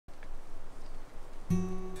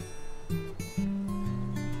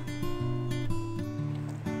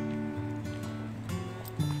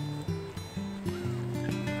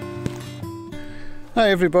Hi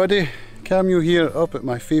everybody, Cameo here up at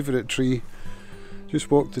my favourite tree. Just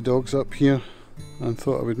walked the dogs up here and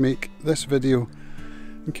thought I would make this video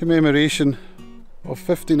in commemoration of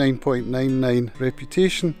 59.99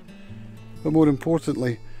 reputation, but more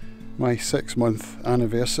importantly my 6-month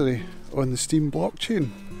anniversary on the Steem blockchain.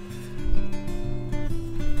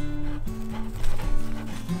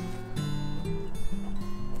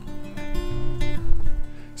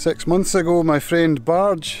 Six months ago my friend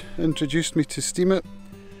Barge introduced me to Steem it,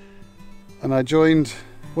 and I joined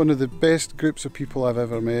one of the best groups of people I've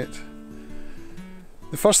ever met.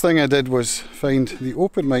 The first thing I did was find the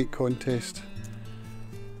open mic contest,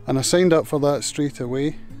 and I signed up for that straight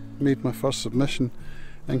away, made my first submission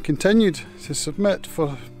and continued to submit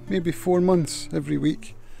for maybe 4 months every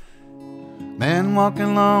week. Man walking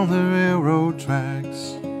along the railroad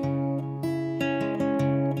tracks,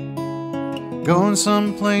 going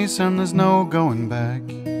someplace and there's no going back.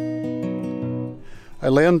 I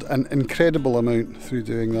learned an incredible amount through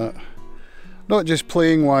doing that. Not just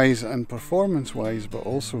playing wise and performance wise, but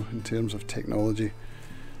also in terms of technology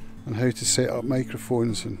and how to set up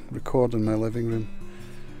microphones and record in my living room.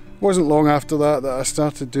 It wasn't long after that I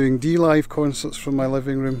started doing D-Live concerts from my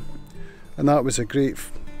living room, and that was a great,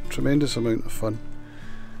 tremendous amount of fun.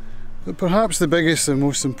 But perhaps the biggest and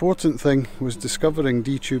most important thing was discovering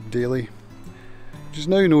DTube Daily, which is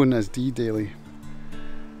now known as D-Daily.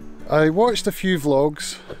 I watched a few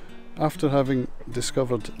vlogs after having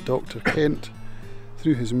discovered Dr. Kent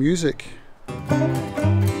through his music.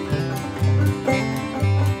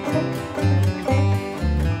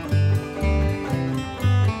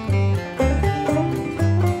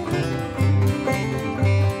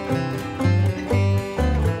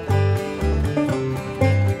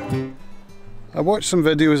 I watched some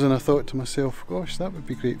videos and I thought to myself, gosh, that would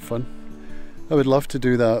be great fun. I would love to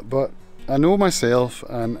do that, but I know myself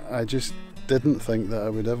and I just didn't think that I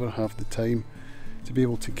would ever have the time to be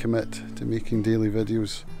able to commit to making daily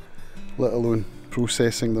videos, let alone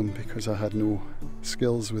processing them, because I had no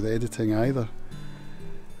skills with editing either.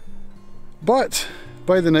 But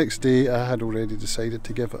by the next day I had already decided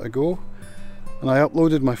to give it a go, and I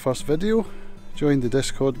uploaded my first video, joined the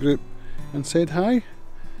Discord group and said hi.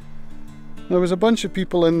 There was a bunch of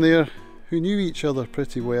people in there who knew each other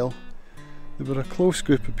pretty well. They were a close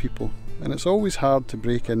group of people, and it's always hard to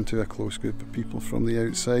break into a close group of people from the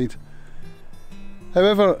outside.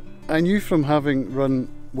 However, I knew from having run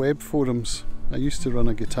web forums, I used to run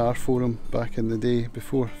a guitar forum back in the day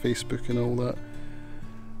before Facebook and all that,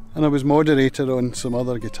 and I was moderator on some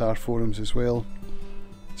other guitar forums as well.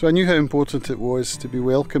 So I knew how important it was to be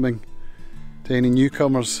welcoming to any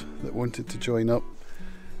newcomers that wanted to join up.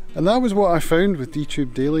 And that was what I found with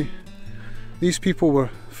DTube Daily. These people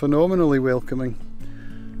were phenomenally welcoming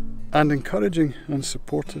and encouraging and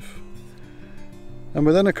supportive. And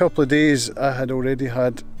within a couple of days I had already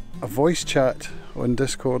had a voice chat on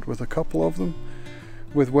Discord with a couple of them,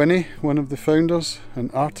 with Winnie, one of the founders,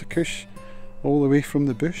 and Artakush, all the way from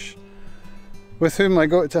the bush, with whom I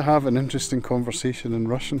got to have an interesting conversation in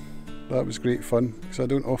Russian. That was great fun, because I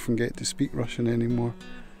don't often get to speak Russian anymore.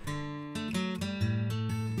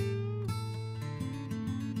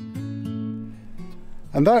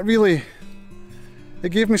 And that really, it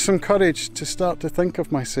gave me some courage to start to think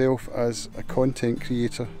of myself as a content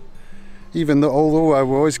creator. Even though, although I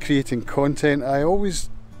was creating content, I always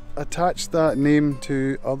attached that name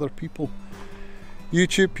to other people.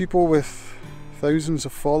 YouTube people with thousands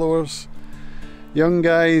of followers, young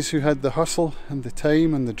guys who had the hustle and the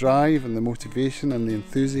time and the drive and the motivation and the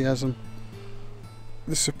enthusiasm,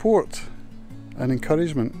 the support and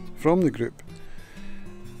encouragement from the group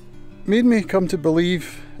made me come to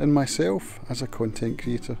believe in myself as a content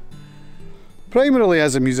creator. Primarily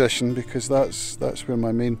as a musician, because that's where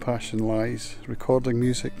my main passion lies, recording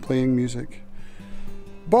music, playing music.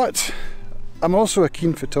 But I'm also a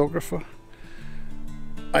keen photographer.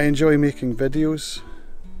 I enjoy making videos.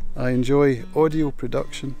 I enjoy audio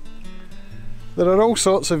production. There are all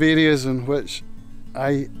sorts of areas in which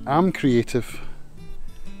I am creative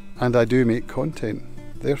and I do make content.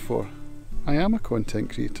 Therefore, I am a content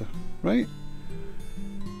creator, right?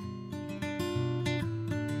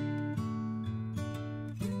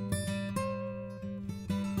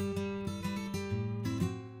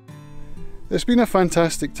 It's been a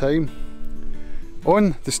fantastic time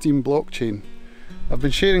on the Steem blockchain. I've been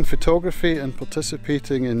sharing photography and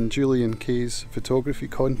participating in Julian Kay's photography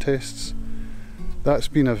contests. That's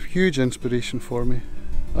been a huge inspiration for me.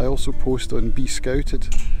 I also post on Be Scouted.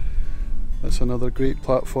 That's another great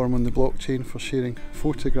platform on the blockchain for sharing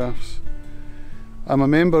photographs. I'm a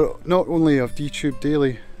member not only of DTube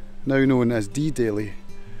Daily, now known as D-Daily,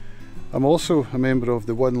 I'm also a member of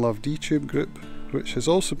the One Love DTube group, which has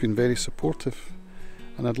also been very supportive,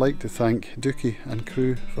 and I'd like to thank Dookie and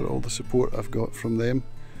crew for all the support I've got from them.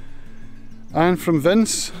 And from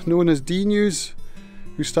Vince, known as D News,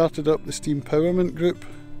 who started up the Steem Empowerment group.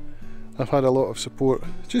 I've had a lot of support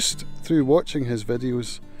just through watching his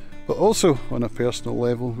videos, but also on a personal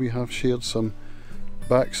level we have shared some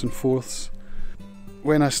backs and forths.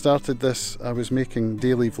 When I started this, I was making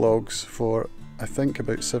daily vlogs for I think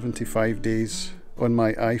about 75 days on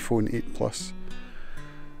my iPhone 8 Plus.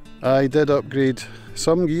 I did upgrade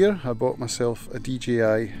some gear. I bought myself a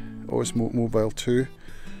DJI Osmo Mobile 2,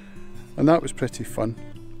 and that was pretty fun.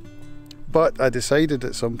 But I decided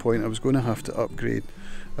at some point I was going to have to upgrade.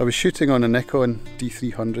 I was shooting on a Nikon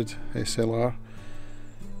D300 SLR.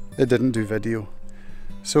 It didn't do video.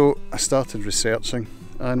 So I started researching,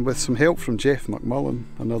 and with some help from Jeff McMullen,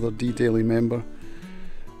 another D-Daily member,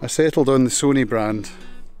 I settled on the Sony brand.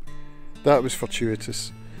 That was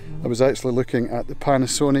fortuitous. I was actually looking at the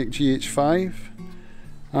Panasonic GH5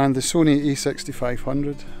 and the Sony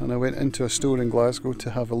a6500, and I went into a store in Glasgow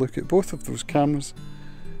to have a look at both of those cameras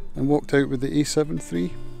and walked out with the a7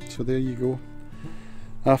 III. So there you go.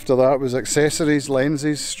 After that was accessories,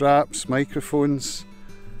 lenses, straps, microphones.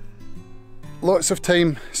 Lots of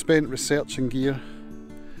time spent researching gear.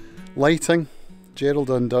 Lighting, Gerald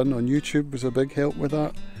Undone on YouTube was a big help with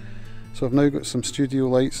that. So I've now got some studio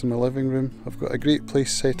lights in my living room. I've got a great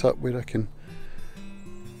place set up where I can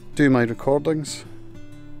do my recordings.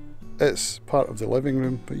 It's part of the living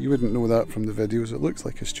room, but you wouldn't know that from the videos. It looks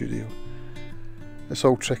like a studio. It's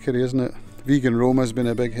all trickery, isn't it? Vegan Roma's been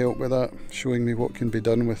a big help with that, showing me what can be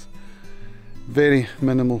done with very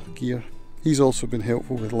minimal gear. He's also been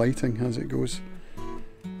helpful with lighting as it goes.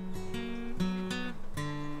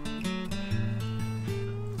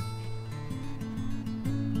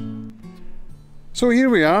 So here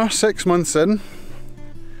we are, 6 months in.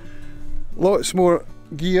 Lots more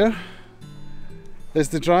gear. Is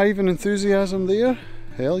the drive and enthusiasm there?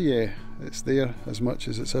 Hell yeah, it's there as much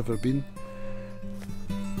as it's ever been.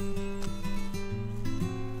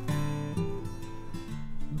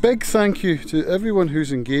 Big thank you to everyone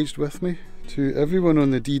who's engaged with me, to everyone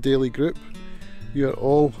on the D-Daily group. You are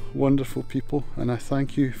all wonderful people, and I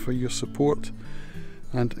thank you for your support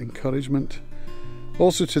and encouragement.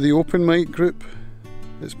 Also to the Open Mic group.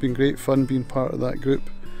 It's been great fun being part of that group.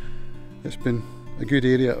 It's been a good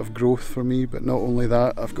area of growth for me, but not only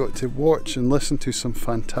that, I've got to watch and listen to some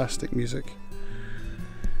fantastic music.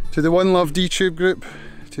 To the One Love DTube group,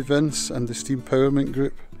 to Vince and the Steem Empowerment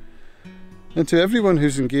group, and to everyone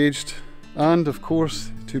who's engaged, and of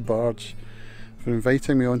course to Barge for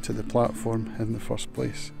inviting me onto the platform in the first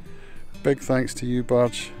place. Big thanks to you,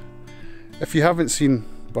 Barge. If you haven't seen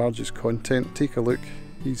Barge's content, take a look.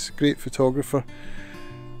 He's a great photographer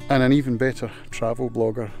and an even better travel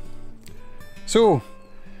blogger. So,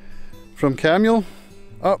 from Camule,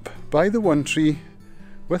 up by the one tree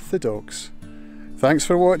with the dogs. Thanks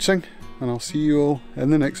for watching, and I'll see you all in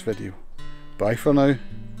the next video. Bye for now.